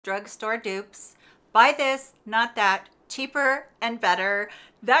Drugstore dupes. Buy this, not that, cheaper and better,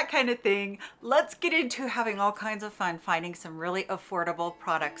 that kind of thing. Let's get into having all kinds of fun finding some really affordable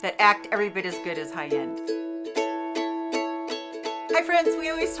products that act every bit as good as high-end. Hi friends,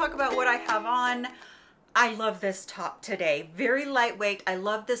 we always talk about what I have on. I love this top today. Very lightweight. I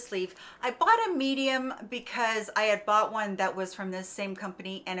love the sleeve. I bought a medium because I had bought one that was from this same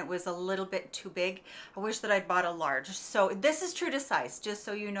company and it was a little bit too big. I wish that I'd bought a large. So this is true to size, just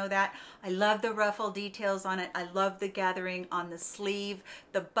so you know that. I love the ruffle details on it. I love the gathering on the sleeve,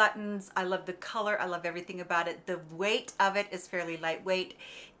 the buttons. I love the color. I love everything about it. The weight of it is fairly lightweight.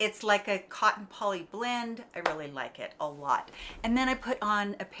 It's like a cotton poly blend. I really like it a lot. And then I put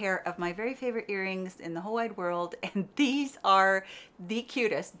on a pair of my very favorite earrings in the whole wide world, and these are the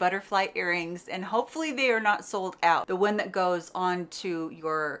cutest butterfly earrings, and hopefully they are not sold out. The one that goes onto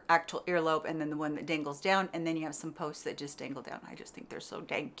your actual earlobe, and then the one that dangles down, and then you have some posts that just dangle down. I just think they're so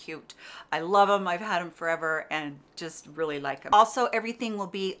dang cute. I love them. I've had them forever and just really like them. Also, everything will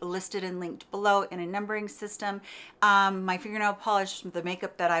be listed and linked below in a numbering system. My fingernail polish, the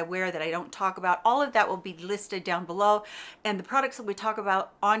makeup that I wear that I don't talk about, all of that will be listed down below, and the products that we talk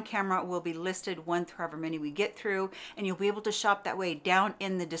about on camera will be listed one through however many we get through, and you'll be able to shop that way down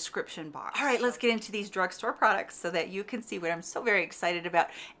in the description box. All right, let's get into these drugstore products so that you can see what I'm so very excited about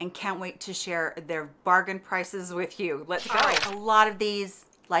and can't wait to share their bargain prices with you. Let's go. All right, a lot of these,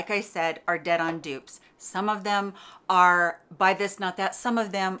 like I said, are dead on dupes. Some of them are buy this, not that. Some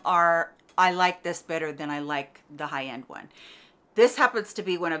of them are I like this better than I like the high-end one. This happens to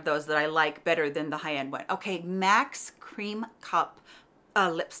be one of those that I like better than the high-end one. Okay, MAC's Creme Cup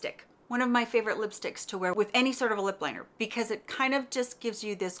lipstick. One of my favorite lipsticks to wear with any sort of a lip liner because it kind of just gives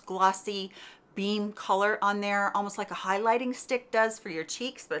you this glossy beam color on there, almost like a highlighting stick does for your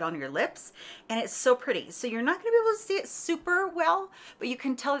cheeks, but on your lips. And it's so pretty. So you're not going to be able to see it super well, but you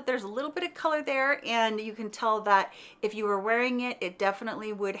can tell that there's a little bit of color there, and you can tell that if you were wearing it, it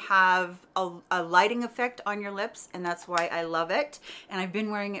definitely would have a lighting effect on your lips, and that's why I love it. And I've been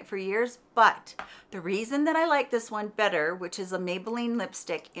wearing it for years, but the reason that I like this one better, which is a Maybelline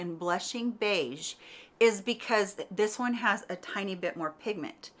lipstick in Blushing Beige, is because this one has a tiny bit more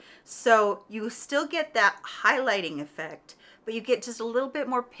pigment. So you still get that highlighting effect, but you get just a little bit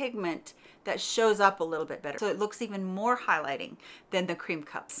more pigment that shows up a little bit better. So it looks even more highlighting than the Creme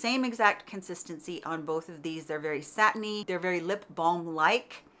Cup. Same exact consistency on both of these. They're very satiny. They're very lip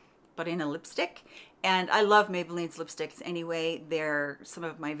balm-like, but in a lipstick. And I love Maybelline's lipsticks anyway. They're some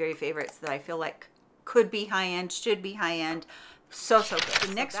of my very favorites that I feel like could be high-end, should be high-end. So good.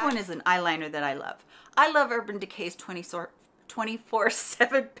 The next one is an eyeliner that I love. I love Urban Decay's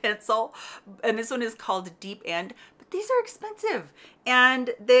 24/7 pencil, and this one is called Deep End, but these are expensive,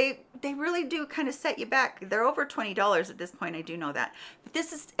 and they really do kind of set you back. They're over $20 at this point, I do know that. But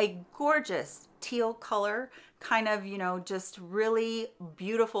this is a gorgeous teal color, kind of, you know, just really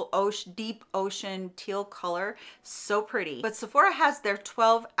beautiful ocean, deep ocean teal color. So pretty. But Sephora has their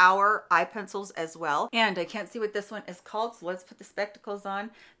 12-hour eye pencils as well. And I can't see what this one is called, so let's put the spectacles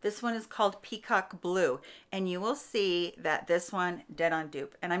on. This one is called Peacock Blue. And you will see that this one, dead on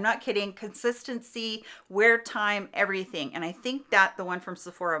dupe. And I'm not kidding. Consistency, wear time, everything. And I think that the one from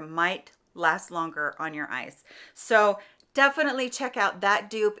Sephora might last longer on your eyes. So definitely check out that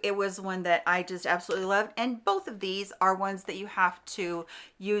dupe. It was one that I just absolutely loved. And both of these are ones that you have to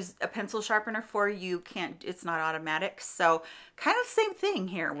use a pencil sharpener for. You can't, it's not automatic. So kind of same thing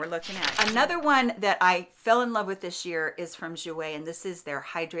here we're looking at. Another one that I fell in love with this year is from Jouer, and this is their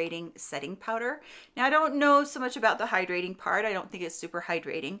hydrating setting powder. Now, I don't know so much about the hydrating part. I don't think it's super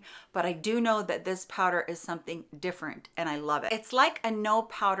hydrating, but I do know that this powder is something different and I love it. It's like a no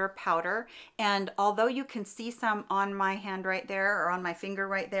powder powder, and although you can see some on my hand right there or on my finger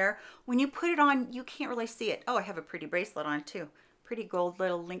right there, when you put it on, you can't really see it. Oh, I have a pretty bracelet on too. Pretty gold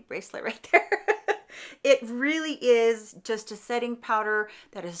little link bracelet right there. It really is just a setting powder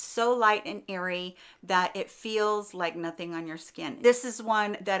that is so light and airy that it feels like nothing on your skin. This is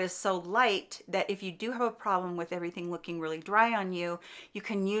one that is so light that if you do have a problem with everything looking really dry on you, you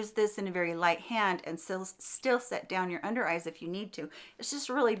can use this in a very light hand and still set down your under eyes if you need to. It's just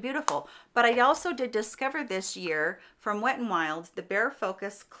really beautiful. But I also did discover this year from Wet n Wild the Bare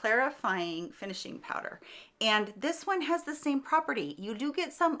Focus Clarifying Finishing Powder. And this one has the same property. You do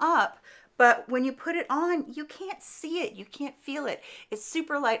get some up, but when you put it on, you can't see it. You can't feel it. It's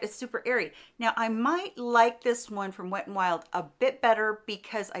super light. It's super airy. Now, I might like this one from Wet n Wild a bit better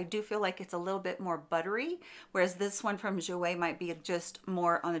because I do feel like it's a little bit more buttery, whereas this one from Jouer might be just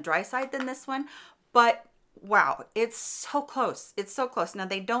more on the dry side than this one. But wow, it's so close. It's so close. Now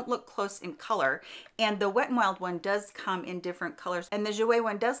they don't look close in color, and the Wet n Wild one does come in different colors, and the Jouer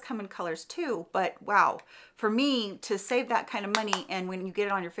one does come in colors too, but wow, for me to save that kind of money and when you get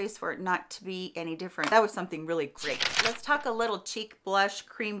it on your face for it not to be any different, that was something really great. Let's talk a little cheek blush,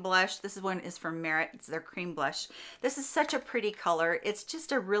 cream blush. This one is from Merit. It's their cream blush. This is such a pretty color. It's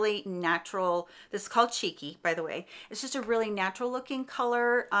just a really natural, this is called Cheeky, by the way. It's just a really natural looking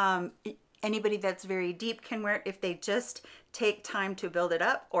color. Anybody that's very deep can wear it if they just take time to build it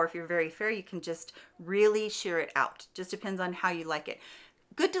up, or if you're very fair, you can just really sheer it out. Just depends on how you like it.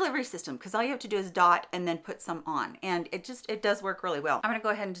 Good delivery system, because all you have to do is dot and then put some on, and it does work really well. I'm gonna go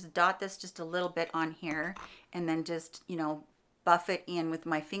ahead and just dot this just a little bit on here, and then just, you know, buff it in with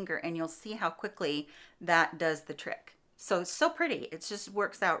my finger, and you'll see how quickly that does the trick. So it's so pretty. It just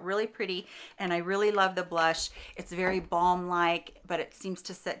works out really pretty, and I really love the blush. It's very balm-like, but it seems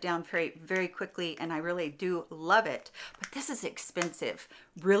to set down very, very quickly, and I really do love it. But this is expensive,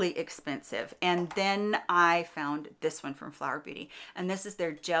 really expensive. And then I found this one from Flower Beauty, and this is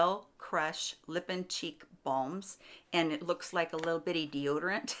their Gel Crush Lip and Cheek Balms, and it looks like a little bitty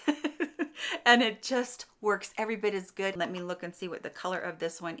deodorant. And it just works every bit as good. Let me look and see what the color of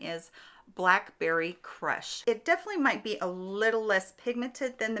this one is. Blackberry Crush. It definitely might be a little less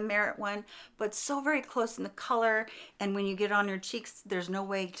pigmented than the Merit one, but so very close in the color, and when you get it on your cheeks, there's no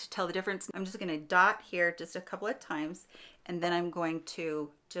way to tell the difference. I'm just going to dot here just a couple of times, and then I'm going to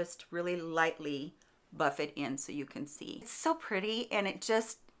just really lightly buff it in so you can see. It's so pretty, and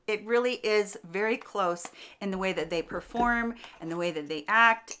it really is very close in the way that they perform and the way that they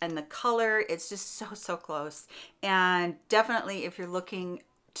act and the color. It's just so close. And definitely, if you're looking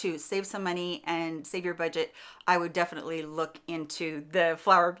to save some money and save your budget, I would definitely look into the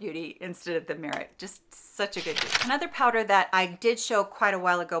Flower Beauty instead of the Merit. Just such a good deal. Another powder that I did show quite a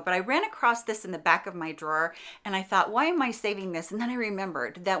while ago, but I ran across this in the back of my drawer, and I thought, why am I saving this? And then I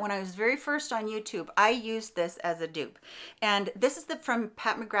remembered that when I was very first on YouTube, I used this as a dupe. And this is from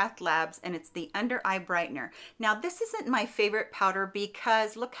Pat McGrath Labs, and it's the Under Eye Brightener. Now, this isn't my favorite powder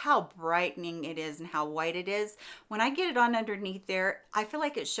because look how brightening it is and how white it is. When I get it on underneath there, I feel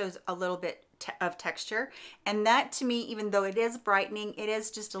like it shows a little bit of texture, and that to me, even though it is brightening, it is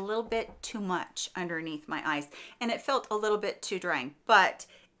just a little bit too much underneath my eyes, and it felt a little bit too drying, but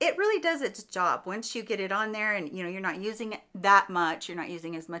it really does its job. Once you get it on there, and you know, you're not using it that much, you're not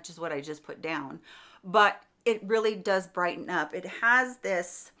using as much as what I just put down, but it really does brighten up. It has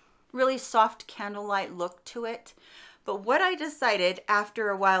this really soft candlelight look to it. But what I decided after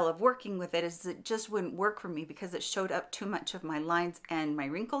a while of working with it is it just wouldn't work for me because it showed up too much of my lines and my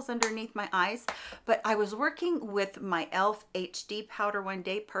wrinkles underneath my eyes. But I was working with my e.l.f. HD powder one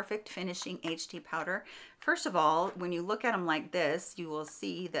day, Perfect Finishing HD powder. First of all, when you look at them like this, you will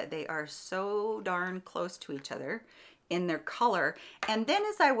see that they are so darn close to each other in their color. And then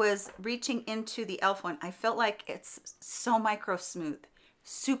as I was reaching into the e.l.f. one, I felt like it's so micro smooth.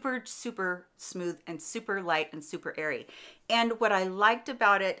 Super smooth and super light and super airy. And what I liked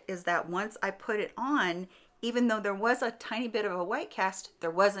about it is that once I put it on, even though there was a tiny bit of a white cast, there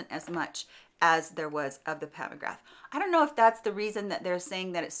wasn't as much as there was of the Pat McGrath. I don't know if that's the reason that they're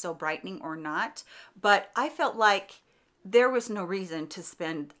saying that it's so brightening or not, but I felt like there was no reason to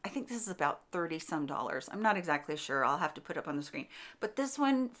spend, I think this is about 30 some dollars. I'm not exactly sure. I'll have to put up on the screen. But this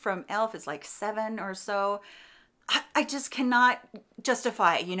one from e.l.f. is like $7 or so. I just cannot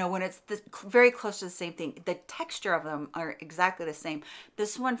justify, you know, when it's very close to the same thing. The texture of them are exactly the same.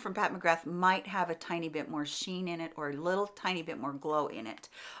 This one from Pat McGrath might have a tiny bit more sheen in it or a little tiny bit more glow in it.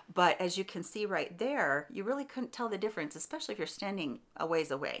 But as you can see right there, you really couldn't tell the difference, especially if you're standing a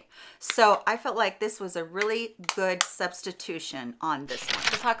ways away. So I felt like this was a really good substitution on this one.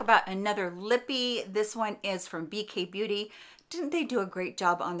 Let's talk about another lippy. This one is from BK Beauty. Didn't they do a great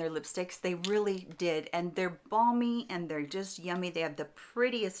job on their lipsticks? They really did, and they're balmy and they're just yummy. They have the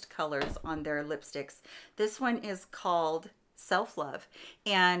prettiest colors on their lipsticks. This one is called Self Love,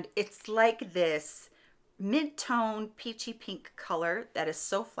 and it's like this mid-tone peachy pink color that is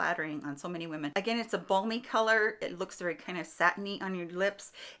so flattering on so many women. Again, it's a balmy color. It looks very kind of satiny on your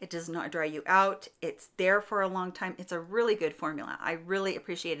lips. It does not dry you out. It's there for a long time. It's a really good formula. I really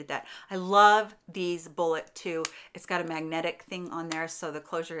appreciated that. I love these bullet too. It's got a magnetic thing on there, so the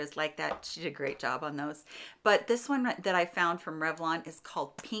closure is like that. She did a great job on those. But this one that I found from Revlon is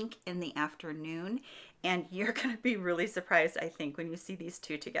called Pink in the Afternoon. And you're going to be really surprised, I think, when you see these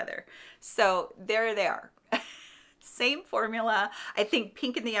two together. So there they are. Same formula. I think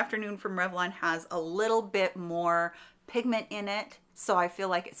Pink in the Afternoon from Revlon has a little bit more pigment in it, so I feel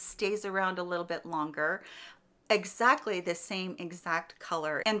like it stays around a little bit longer. exactly the same exact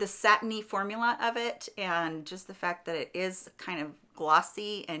color, and the satiny formula of it, and just the fact that it is kind of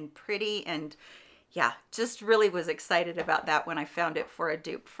glossy and pretty, and yeah, just really was excited about that when I found it for a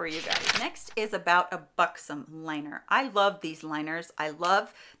dupe for you guys. Next is about a Buxom liner. I love these liners. I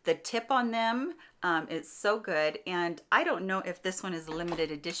love the tip on them. It's so good. And I don't know if this one is a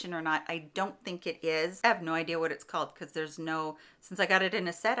limited edition or not. I don't think it is. I have no idea what it's called because there's no, since I got it in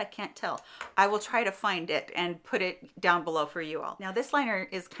a set, I can't tell. I will try to find it and put it down below for you all. Now this liner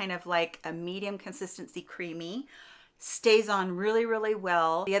is kind of like a medium consistency creamy. Stays on really, really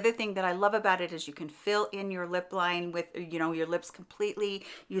well. The other thing that I love about it is you can fill in your lip line with, you know, your lips completely,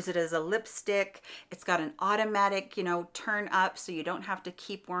 use it as a lipstick. It's got an automatic, you know, turn up so you don't have to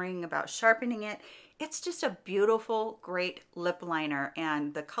keep worrying about sharpening it. It's just a beautiful, great lip liner,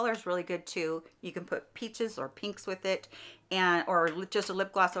 and the color is really good too. You can put peaches or pinks with it, and or just a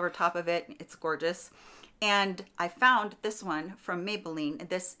lip gloss over top of it. It's gorgeous. And I found this one from Maybelline.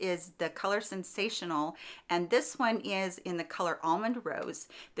 This is the color Sensational, and this one is in the color Almond Rose.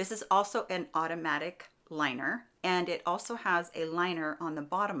 This is also an automatic liner, and it also has a liner on the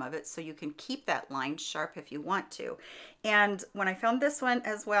bottom of it, so you can keep that line sharp if you want to. And when I found this one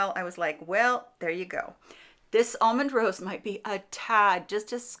as well, I was like, well, there you go. This Almond Rose might be a tad,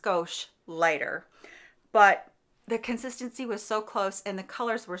 just a skosh lighter, but the consistency was so close and the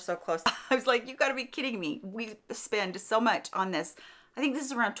colors were so close. I was like, you gotta be kidding me. We spend so much on this. I think this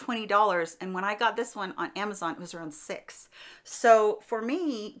is around $20, and when I got this one on Amazon, it was around $6. So for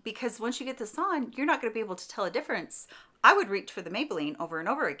me, because once you get this on, you're not gonna be able to tell a difference. I would reach for the Maybelline over and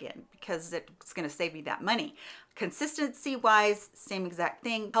over again because it's gonna save me that money. Consistency wise, same exact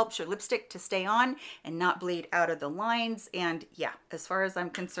thing. Helps your lipstick to stay on and not bleed out of the lines. And yeah, as far as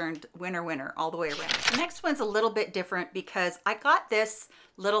I'm concerned, winner, winner all the way around. The next one's a little bit different because I got this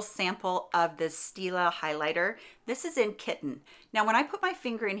little sample of the Stila highlighter. This is in Kitten. Now, when I put my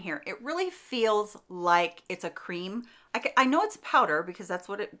finger in here, it really feels like it's a cream. I know it's powder because that's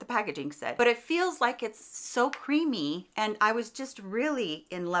what the packaging said, but it feels like it's so creamy, and I was just really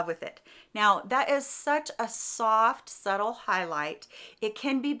in love with it. Now, that is such a soft, subtle highlight. It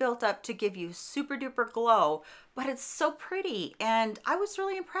can be built up to give you super duper glow, but it's so pretty, and I was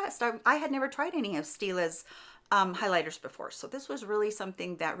really impressed. I had never tried any of Stila's highlighters before, so this was really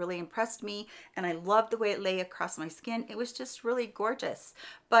something that really impressed me, and I loved the way it lay across my skin. It was just really gorgeous.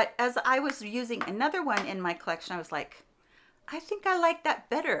 But as I was using another one in my collection, I was like, I think I like that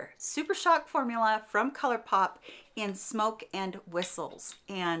better. Super Shock formula from ColourPop in Smoke and Whistles,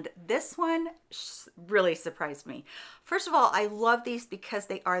 and this one really surprised me. First of all, I love these because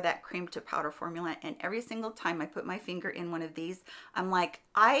they are that cream to powder formula, and every single time I put my finger in one of these, I'm like,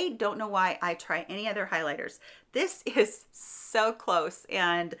 I don't know why I try any other highlighters. This is so close,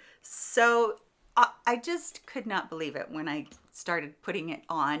 and so I just could not believe it when I started putting it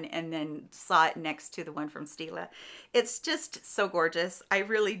on and then saw it next to the one from Stila. It's just so gorgeous. I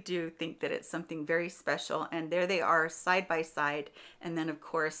really do think that it's something very special, and there they are side by side, and then of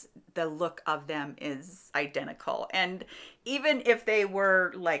course the look of them is identical. And even if they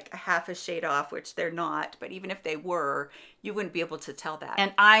were like half a shade off, which they're not, but even if they were, you wouldn't be able to tell that.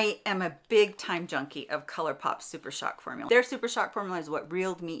 And I am a big time junkie of ColourPop Super Shock formula. Their Super Shock formula is what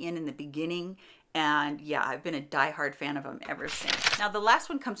reeled me in the beginning. And yeah, I've been a diehard fan of them ever since. Now, the last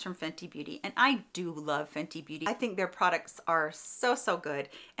one comes from Fenty Beauty, and I do love Fenty Beauty. I think their products are so, so good.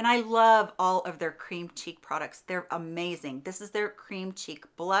 And I love all of their cream cheek products. They're amazing. This is their cream cheek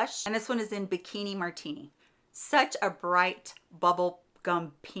blush, and this one is in Bikini Martini. Such a bright bubble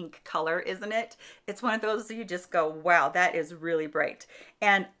gum pink color, isn't it? It's one of those you just go, wow, that is really bright.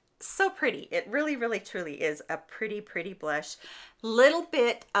 And so pretty. It really, really, truly is a pretty, pretty blush. Little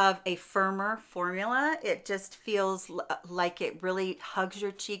bit of a firmer formula. It just feels like it really hugs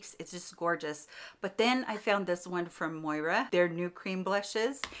your cheeks. It's just gorgeous. But then I found this one from Moira, their new cream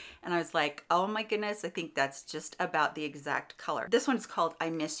blushes, and I was like, oh my goodness, I think that's just about the exact color. This one's called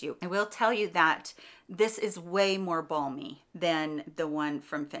I Miss You. I will tell you that this is way more balmy than the one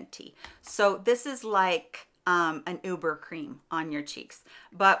from Fenty. So this is like an Uber cream on your cheeks.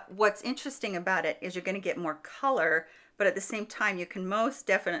 But what's interesting about it is you're going to get more color, but at the same time you can most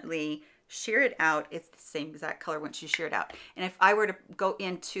definitely sheer it out. It's the same exact color once you sheer it out. And if I were to go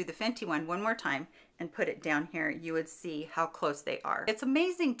into the Fenty one more time and put it down here, you would see how close they are. It's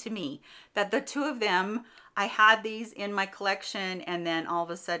amazing to me that the two of them, I had these in my collection, and then all of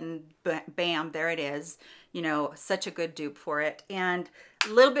a sudden, bam, there it is. You know, such a good dupe for it. And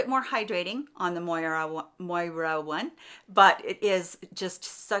a little bit more hydrating on the Moira one, but it is just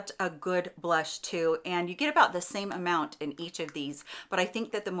such a good blush too. And you get about the same amount in each of these, but I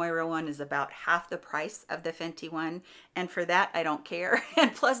think that the Moira one is about half the price of the Fenty one. And for that, I don't care.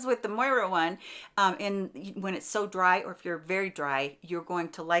 And plus with the Moira one, when it's so dry, or if you're very dry, you're going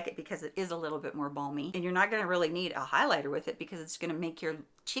to like it because it is a little bit more balmy. And you're not going to really need a highlighter with it because it's going to make your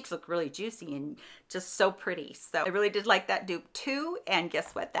cheeks look really juicy and just so pretty. So I really did like that dupe too. And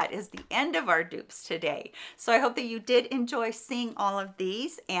guess what? That is the end of our dupes today. So I hope that you did enjoy seeing all of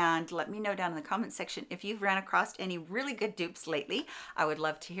these, and let me know down in the comment section if you've ran across any really good dupes lately. I would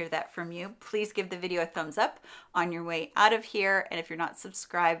love to hear that from you. Please give the video a thumbs up on your way out of here. And if you're not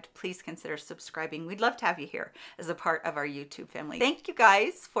subscribed, please consider subscribing. We'd love to have you here as a part of our YouTube family. Thank you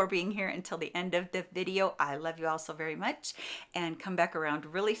guys for being here until the end of the video. I love you all so very much, and come back around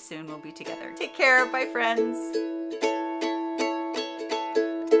really soon. We'll be together. Take care. Bye, friends.